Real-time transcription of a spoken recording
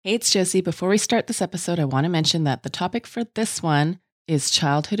Hey, it's Josie. Before we start this episode, I want to mention that the topic for this one is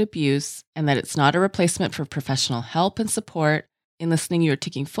childhood abuse and that it's not a replacement for professional help and support. In listening, you're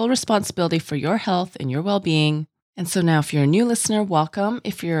taking full responsibility for your health and your well-being. And so now, if you're a new listener, welcome.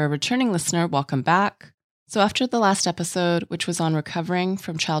 If you're a returning listener, welcome back. So after the last episode, which was on recovering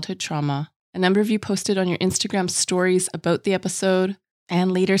from childhood trauma, a number of you posted on your Instagram stories about the episode.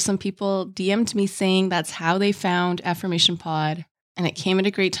 And later, some people DM'd me saying that's how they found Affirmation Pod. And it came at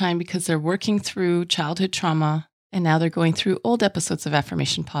a great time because they're working through childhood trauma and now they're going through old episodes of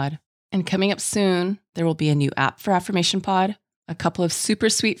Affirmation Pod. And coming up soon, there will be a new app for Affirmation Pod. A couple of super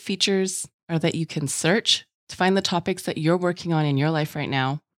sweet features are that you can search to find the topics that you're working on in your life right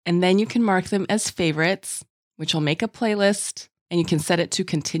now. And then you can mark them as favorites, which will make a playlist, and you can set it to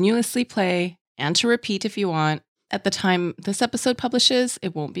continuously play and to repeat if you want. At the time this episode publishes,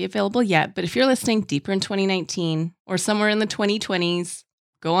 it won't be available yet, but if you're listening deeper in 2019 or somewhere in the 2020s,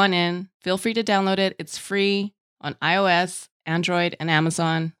 go on in. Feel free to download it. It's free on iOS, Android, and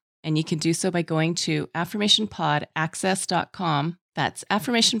Amazon, and you can do so by going to affirmationpodaccess.com. That's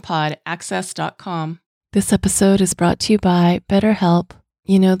affirmationpodaccess.com. This episode is brought to you by BetterHelp.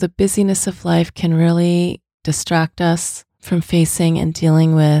 You know, the busyness of life can really distract us from facing and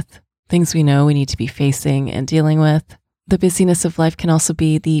dealing with things we know we need to be facing and dealing with. The busyness of life can also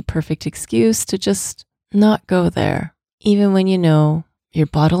be the perfect excuse to just not go there, even when you know you're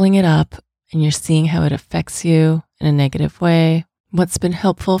bottling it up and you're seeing how it affects you in a negative way. What's been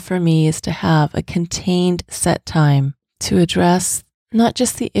helpful for me is to have a contained set time to address not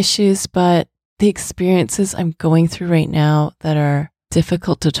just the issues, but the experiences I'm going through right now that are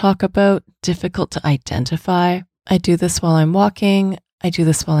difficult to talk about, difficult to identify. I do this while I'm walking. I do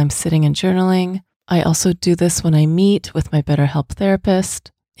this while I'm sitting and journaling. I also do this when I meet with my BetterHelp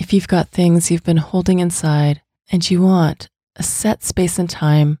therapist. If you've got things you've been holding inside and you want a set space and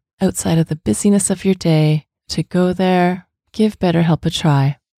time outside of the busyness of your day to go there, give BetterHelp a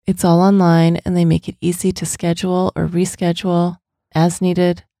try. It's all online and they make it easy to schedule or reschedule as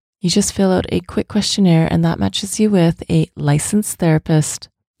needed. You just fill out a quick questionnaire and that matches you with a licensed therapist.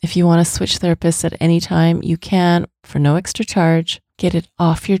 If you want to switch therapists at any time, you can for no extra charge. Get it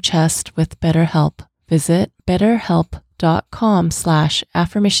off your chest with BetterHelp. Visit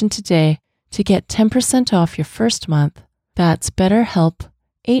betterhelp.com/affirmation today to get 10% off your first month. That's BetterHelp,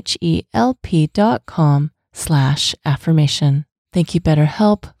 HELP.com/affirmation. Thank you,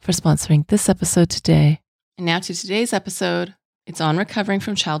 BetterHelp, for sponsoring this episode today. And now to today's episode. It's on recovering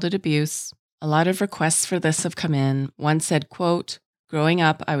from childhood abuse. A lot of requests for this have come in. One said, quote, "Growing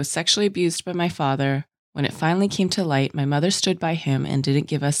up, I was sexually abused by my father. When it finally came to light, my mother stood by him and didn't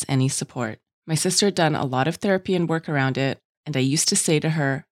give us any support. My sister had done a lot of therapy and work around it, and I used to say to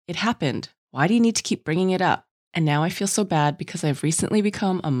her, 'It happened. Why do you need to keep bringing it up?' And now I feel so bad because I've recently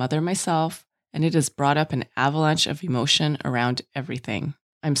become a mother myself, and it has brought up an avalanche of emotion around everything.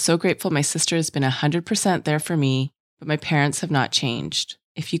 I'm so grateful my sister has been 100% there for me, but my parents have not changed.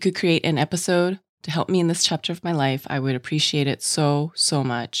 If you could create an episode to help me in this chapter of my life, I would appreciate it so, so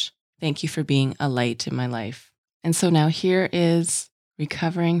much. Thank you for being a light in my life." And so now here is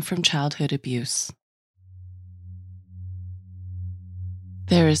recovering from childhood abuse.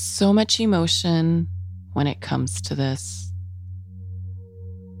 There is so much emotion when it comes to this.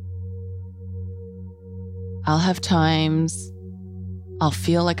 I'll have times I'll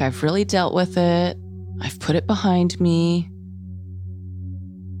feel like I've really dealt with it. I've put it behind me.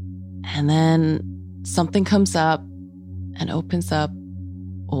 And then something comes up and opens up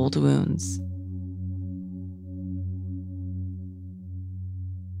old wounds.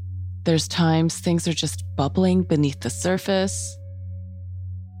 There's times things are just bubbling beneath the surface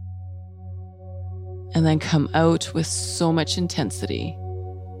and then come out with so much intensity.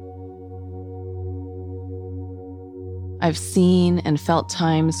 I've seen and felt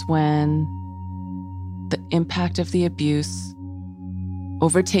times when the impact of the abuse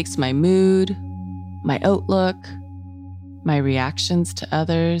overtakes my mood, my outlook, my reactions to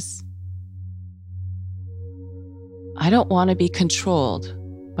others. I don't want to be controlled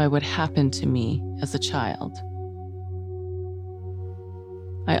by what happened to me as a child.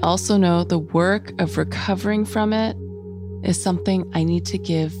 I also know the work of recovering from it is something I need to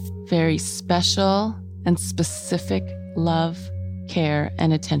give very special and specific love, care,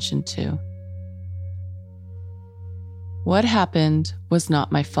 and attention to. What happened was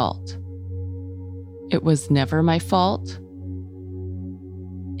not my fault. It was never my fault.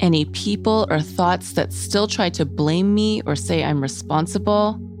 Any people or thoughts that still try to blame me or say I'm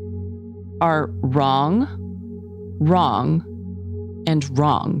responsible are wrong, and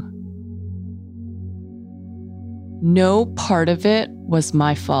wrong. No part of it was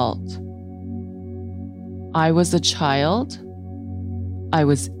my fault. I was a child. I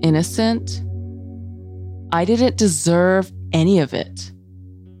was innocent. I didn't deserve any of it.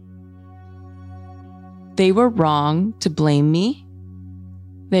 They were wrong to blame me.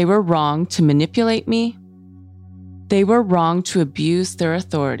 They were wrong to manipulate me. They were wrong to abuse their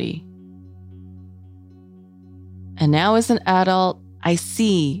authority. And now as an adult, I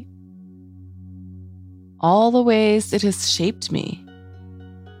see all the ways it has shaped me.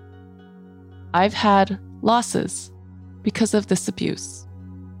 I've had losses because of this abuse.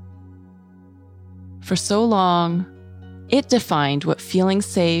 For so long, it defined what feeling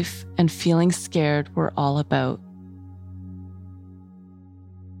safe and feeling scared were all about.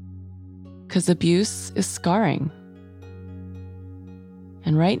 Because abuse is scarring.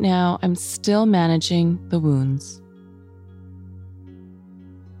 And right now, I'm still managing the wounds.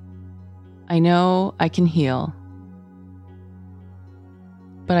 I know I can heal.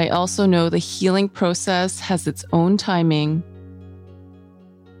 But I also know the healing process has its own timing.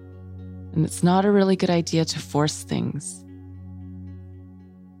 And it's not a really good idea to force things.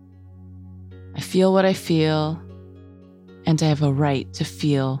 I feel what I feel, and I have a right to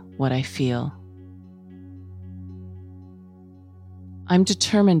feel what I feel. I'm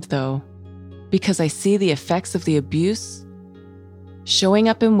determined, though, because I see the effects of the abuse showing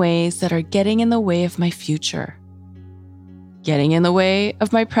up in ways that are getting in the way of my future, getting in the way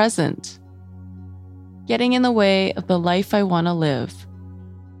of my present, getting in the way of the life I want to live.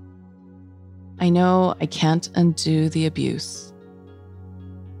 I know I can't undo the abuse,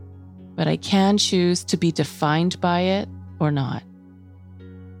 but I can choose to be defined by it or not.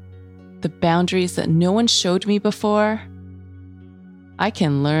 The boundaries that no one showed me before, I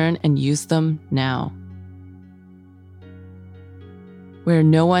can learn and use them now. Where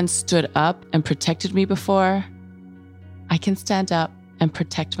no one stood up and protected me before, I can stand up and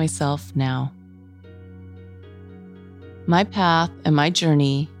protect myself now. My path and my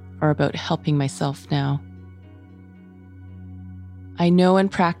journey are about helping myself now. I know and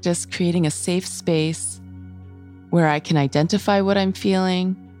practice creating a safe space where I can identify what I'm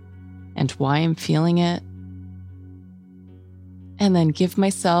feeling and why I'm feeling it, and then give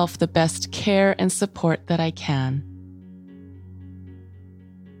myself the best care and support that I can.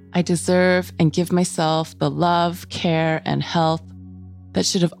 I deserve and give myself the love, care, and health that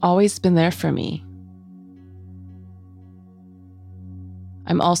should have always been there for me.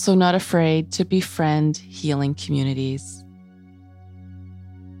 I'm also not afraid to befriend healing communities.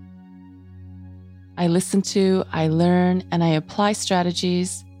 I listen to, I learn, and I apply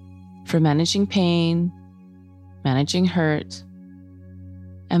strategies for managing pain, managing hurt,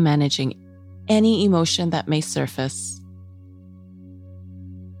 and managing any emotion that may surface.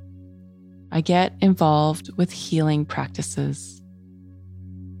 I get involved with healing practices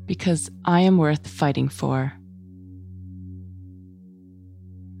because I am worth fighting for.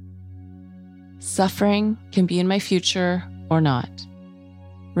 Suffering can be in my future or not.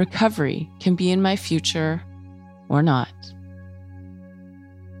 Recovery can be in my future or not.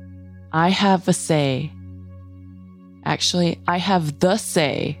 I have a say. Actually, I have the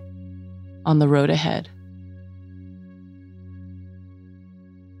say on the road ahead.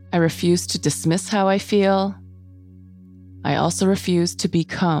 I refuse to dismiss how I feel. I also refuse to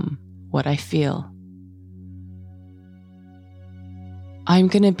become what I feel. I'm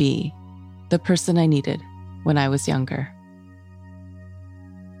going to be the person I needed when I was younger.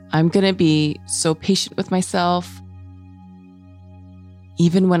 I'm going to be so patient with myself,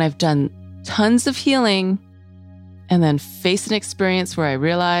 even when I've done tons of healing, and then face an experience where I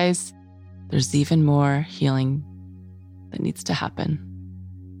realize there's even more healing that needs to happen.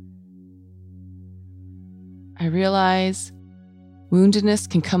 I realize woundedness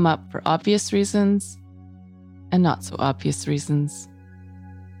can come up for obvious reasons and not so obvious reasons.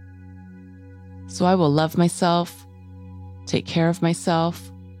 So I will love myself, take care of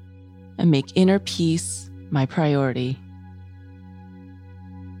myself, and make inner peace my priority.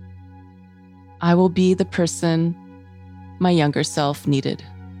 I will be the person my younger self needed.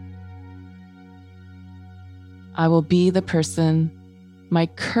 I will be the person my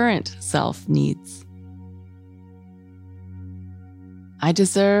current self needs. I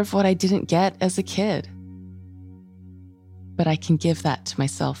deserve what I didn't get as a kid, but I can give that to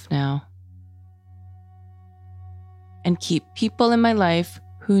myself now. And keep people in my life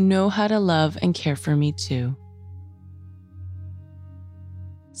who know how to love and care for me too.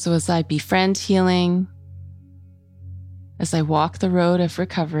 So as I befriend healing, as I walk the road of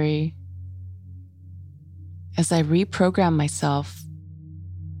recovery, as I reprogram myself,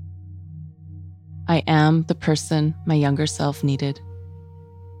 I am the person my younger self needed.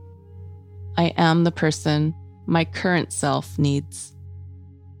 I am the person my current self needs.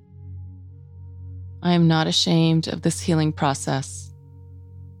 I am not ashamed of this healing process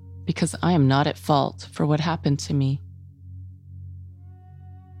because I am not at fault for what happened to me.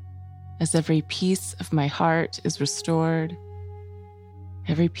 As every piece of my heart is restored,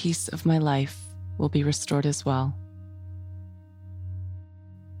 every piece of my life will be restored as well.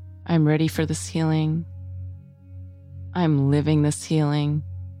 I'm ready for this healing. I'm living this healing.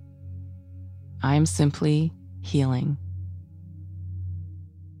 I'm simply healing.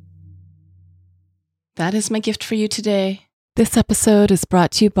 That is my gift for you today. This episode is brought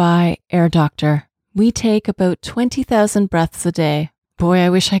to you by Air Doctor. We take about 20,000 breaths a day. Boy,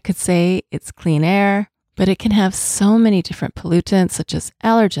 I wish I could say it's clean air, but it can have so many different pollutants such as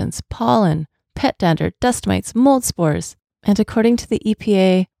allergens, pollen, pet dander, dust mites, mold spores. And according to the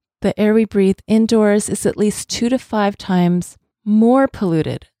EPA, the air we breathe indoors is at least 2 to 5 times more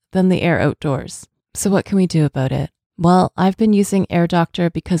polluted than the air outdoors. So what can we do about it? Well, I've been using Air Doctor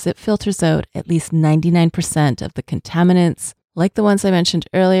because it filters out at least 99% of the contaminants, like the ones I mentioned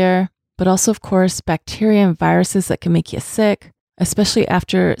earlier, but also, of course, bacteria and viruses that can make you sick, especially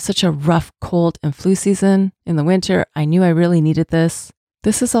after such a rough cold and flu season in the winter. I knew I really needed this.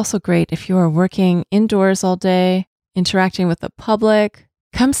 This is also great if you are working indoors all day, interacting with the public.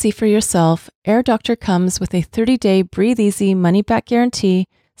 Come see for yourself. Air Doctor comes with a 30-day breathe easy money back guarantee.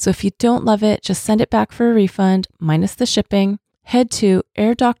 So if you don't love it, just send it back for a refund minus the shipping. Head to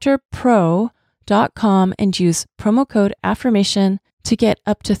airdoctorpro.com and use promo code AFFIRMATION to get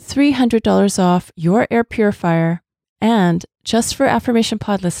up to $300 off your air purifier. And just for Affirmation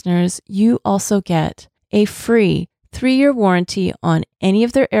Pod listeners, you also get a free 3-year warranty on any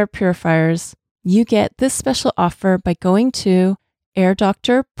of their air purifiers. You get this special offer by going to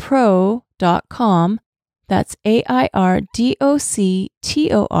airdoctorpro.com. That's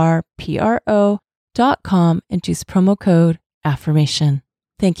airdoctorpro.com and use promo code AFFIRMATION.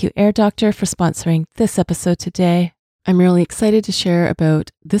 Thank you, Air Doctor, for sponsoring this episode today. I'm really excited to share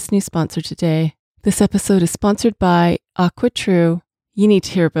about this new sponsor today. This episode is sponsored by AquaTrue. You need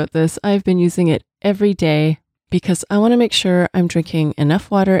to hear about this. I've been using it every day because I want to make sure I'm drinking enough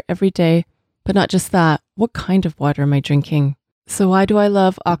water every day, but not just that. What kind of water am I drinking? So why do I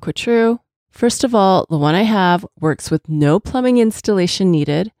love AquaTrue? First of all, the one I have works with no plumbing installation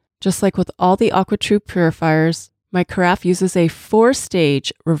needed. Just like with all the AquaTrue purifiers, my carafe uses a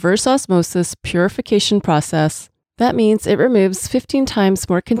 4-stage reverse osmosis purification process. That means it removes 15 times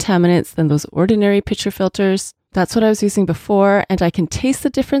more contaminants than those ordinary pitcher filters. That's what I was using before, and I can taste the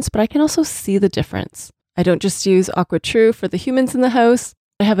difference, but I can also see the difference. I don't just use AquaTrue for the humans in the house.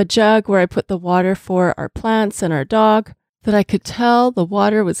 I have a jug where I put the water for our plants and our dog, that I could tell the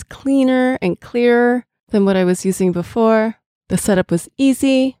water was cleaner and clearer than what I was using before. The setup was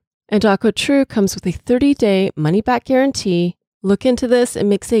easy, and AquaTrue comes with a 30-day money-back guarantee. Look into this. It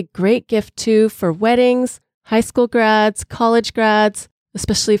makes a great gift too for weddings, high school grads, college grads,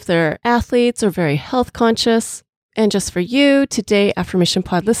 especially if they're athletes or very health conscious. And just for you, today Affirmation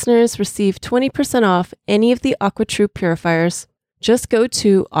Pod listeners receive 20% off any of the AquaTrue purifiers. Just go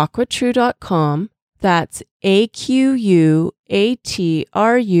to aquatrue.com. That's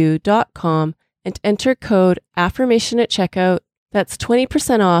AQUATRU.com and enter code AFFIRMATION at checkout. That's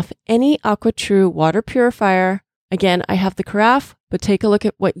 20% off any AquaTrue water purifier. Again, I have the carafe, but take a look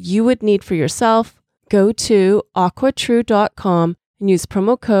at what you would need for yourself. Go to aquatrue.com and use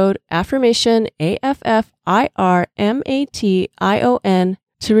promo code AFFIRMATION, AFFIRMATION,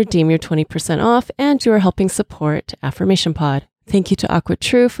 to redeem your 20% off, and you are helping support Affirmation Pod. Thank you to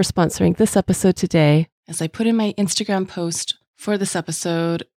AquaTrue for sponsoring this episode today. As I put in my Instagram post for this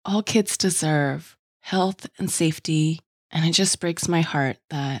episode, all kids deserve health and safety, and it just breaks my heart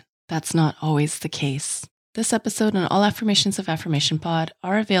that that's not always the case. This episode and all affirmations of Affirmation Pod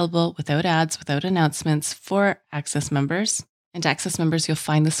are available without ads, without announcements for Access members. And Access members, you'll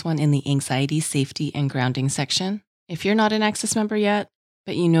find this one in the anxiety, safety, and grounding section. If you're not an Access member yet,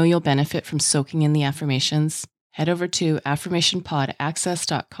 but you know you'll benefit from soaking in the affirmations, head over to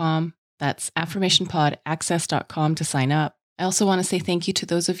affirmationpodaccess.com. That's affirmationpodaccess.com to sign up. I also want to say thank you to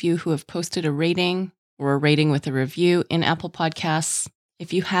those of you who have posted a rating or a rating with a review in Apple Podcasts.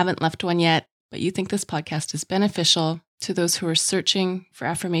 If you haven't left one yet, but you think this podcast is beneficial to those who are searching for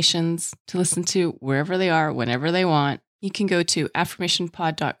affirmations to listen to wherever they are, whenever they want, you can go to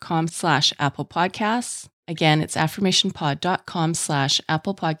affirmationpod.com/Apple Podcasts. Again, it's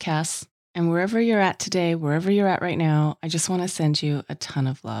affirmationpod.com/Apple Podcasts. And wherever you're at today, wherever you're at right now, I just want to send you a ton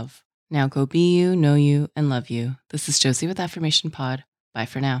of love. Now go be you, know you, and love you. This is Josie with Affirmation Pod. Bye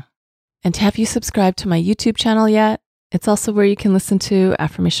for now. And have you subscribed to my YouTube channel yet? It's also where you can listen to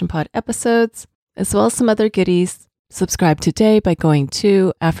Affirmation Pod episodes, as well as some other goodies. Subscribe today by going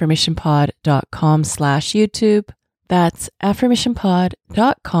to affirmationpod.com/YouTube. That's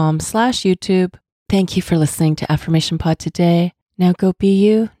affirmationpod.com/YouTube. Thank you for listening to Affirmation Pod today. Now go be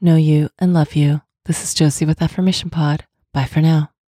you, know you, and love you. This is Josie with Affirmation Pod. Bye for now.